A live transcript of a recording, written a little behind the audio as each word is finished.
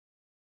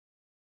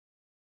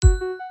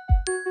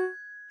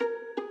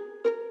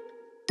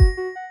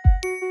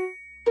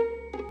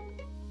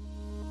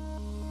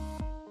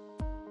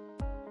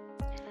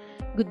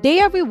Good day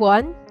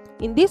everyone!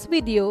 In this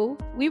video,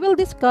 we will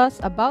discuss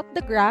about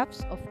the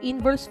graphs of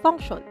inverse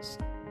functions.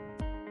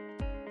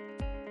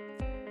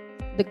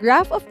 The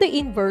graph of the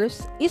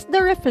inverse is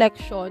the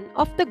reflection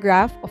of the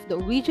graph of the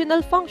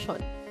original function.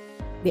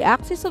 The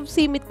axis of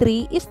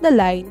symmetry is the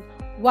line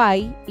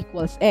y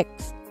equals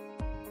x.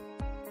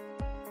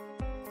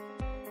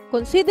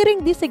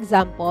 Considering this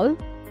example,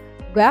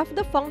 graph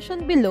the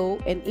function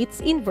below and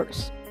its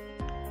inverse.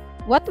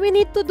 What we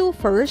need to do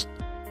first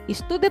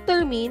is to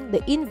determine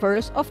the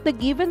inverse of the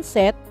given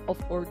set of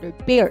ordered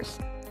pairs.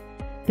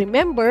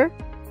 Remember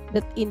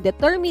that in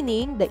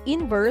determining the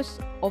inverse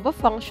of a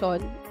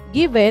function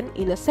given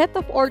in a set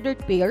of ordered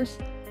pairs,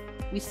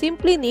 we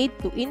simply need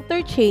to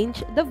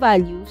interchange the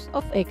values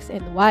of x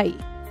and y.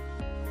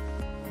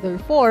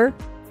 Therefore,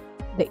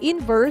 the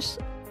inverse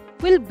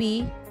will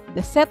be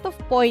the set of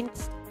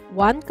points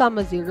 1,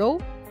 0,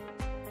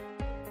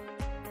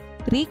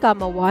 3,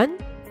 1,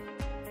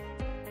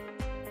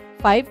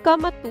 5,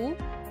 2,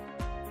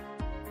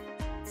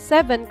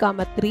 7,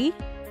 3,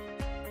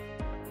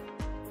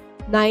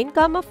 9,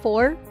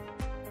 4,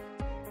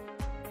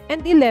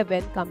 and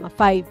 11,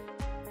 5.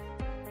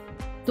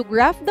 To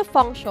graph the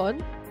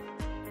function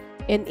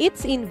and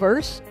its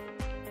inverse,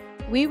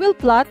 we will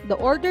plot the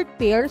ordered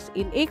pairs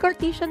in a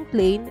Cartesian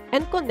plane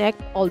and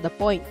connect all the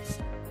points.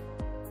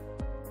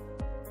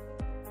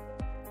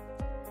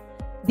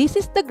 This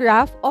is the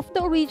graph of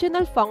the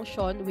original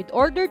function with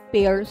ordered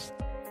pairs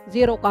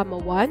 0,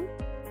 1,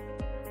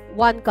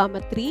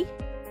 1, 3,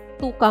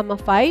 2,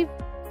 5,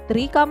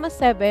 3,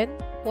 7,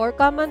 4,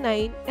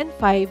 9, and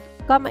 5,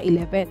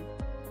 11.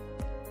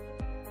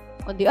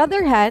 On the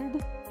other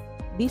hand,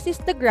 this is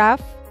the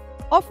graph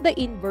of the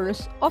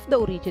inverse of the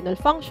original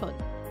function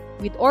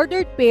with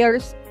ordered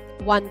pairs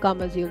 1,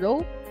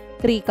 0,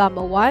 3,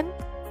 1,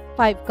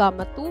 5,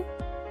 2,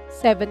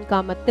 7,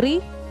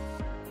 3,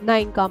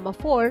 9,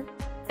 4,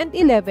 and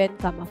 11,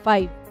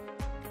 5.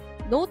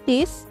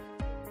 Notice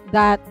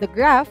that the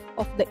graph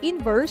of the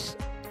inverse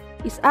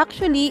is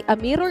actually a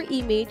mirror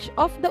image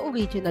of the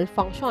original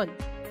function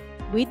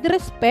with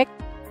respect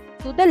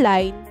to the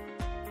line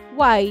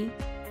y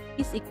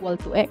is equal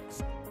to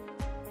x.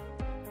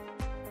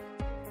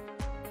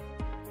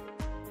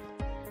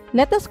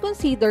 Let us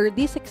consider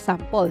this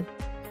example.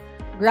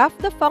 Graph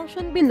the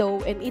function below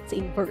and its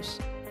inverse.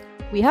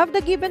 We have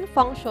the given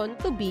function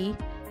to be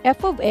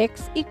f of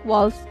x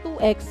equals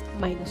 2x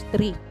minus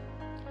 3.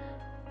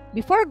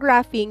 Before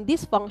graphing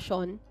this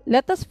function,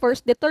 let us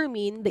first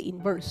determine the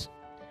inverse.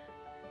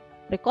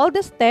 Recall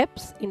the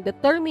steps in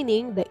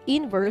determining the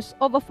inverse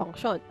of a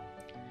function.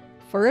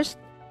 First,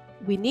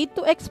 we need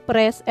to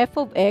express f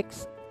of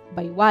x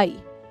by y.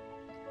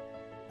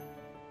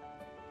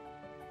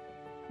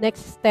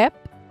 Next step,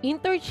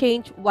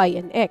 interchange y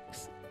and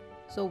x.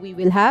 So we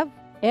will have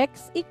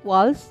x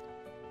equals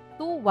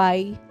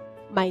 2y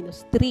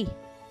minus 3.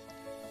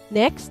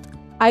 Next,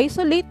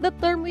 isolate the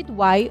term with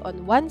y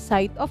on one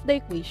side of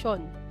the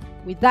equation.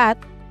 With that,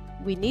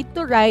 we need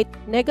to write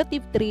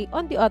negative 3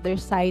 on the other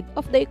side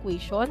of the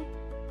equation,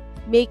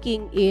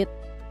 making it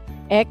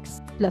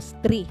x plus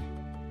 3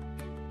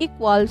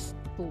 equals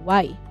to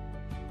y.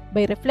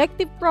 By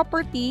reflective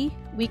property,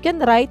 we can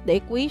write the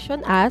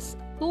equation as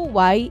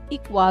 2y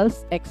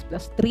equals x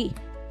plus 3.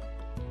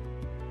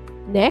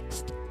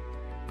 Next,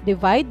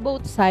 divide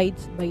both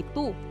sides by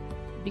 2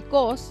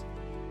 because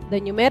the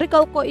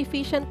numerical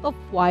coefficient of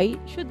y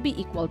should be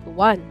equal to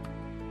 1.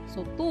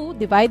 So 2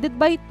 divided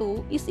by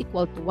 2 is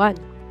equal to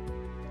 1.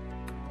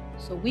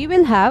 So we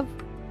will have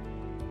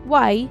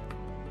y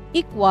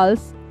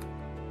equals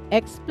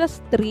x plus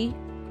 3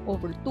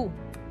 over 2.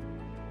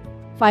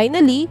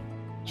 Finally,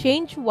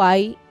 change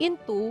y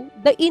into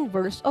the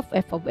inverse of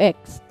f of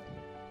x.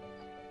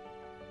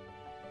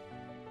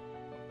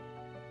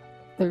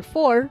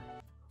 Therefore,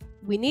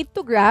 we need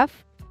to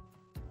graph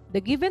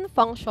the given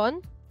function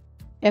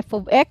f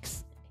of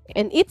x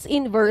and its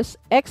inverse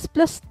x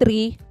plus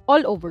 3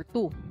 all over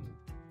 2.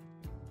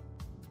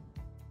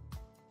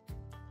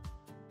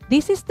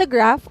 This is the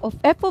graph of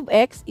f of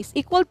x is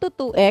equal to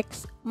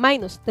 2x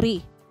minus 3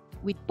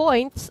 with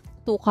points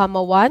 2,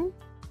 1,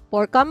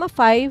 4,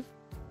 5,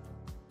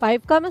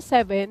 5,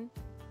 7,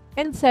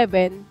 and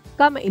 7,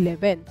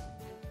 11.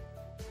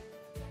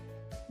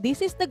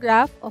 This is the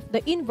graph of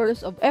the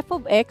inverse of f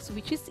of x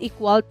which is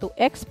equal to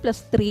x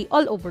plus 3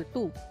 all over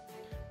 2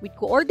 with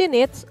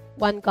coordinates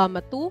 1,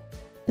 2,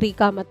 3,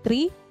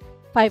 3,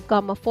 5,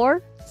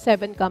 4,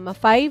 7,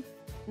 5,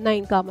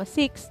 9,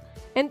 6,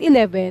 and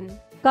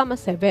 11,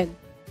 7.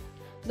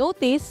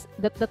 Notice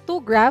that the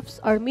two graphs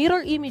are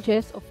mirror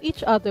images of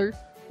each other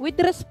with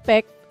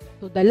respect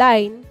to the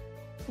line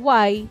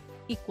y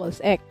equals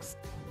x.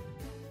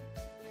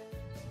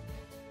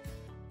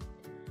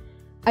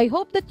 I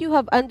hope that you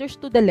have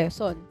understood the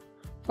lesson.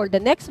 For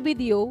the next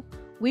video,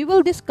 we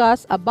will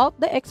discuss about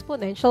the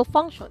exponential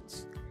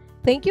functions.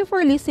 Thank you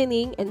for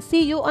listening and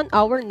see you on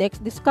our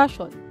next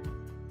discussion.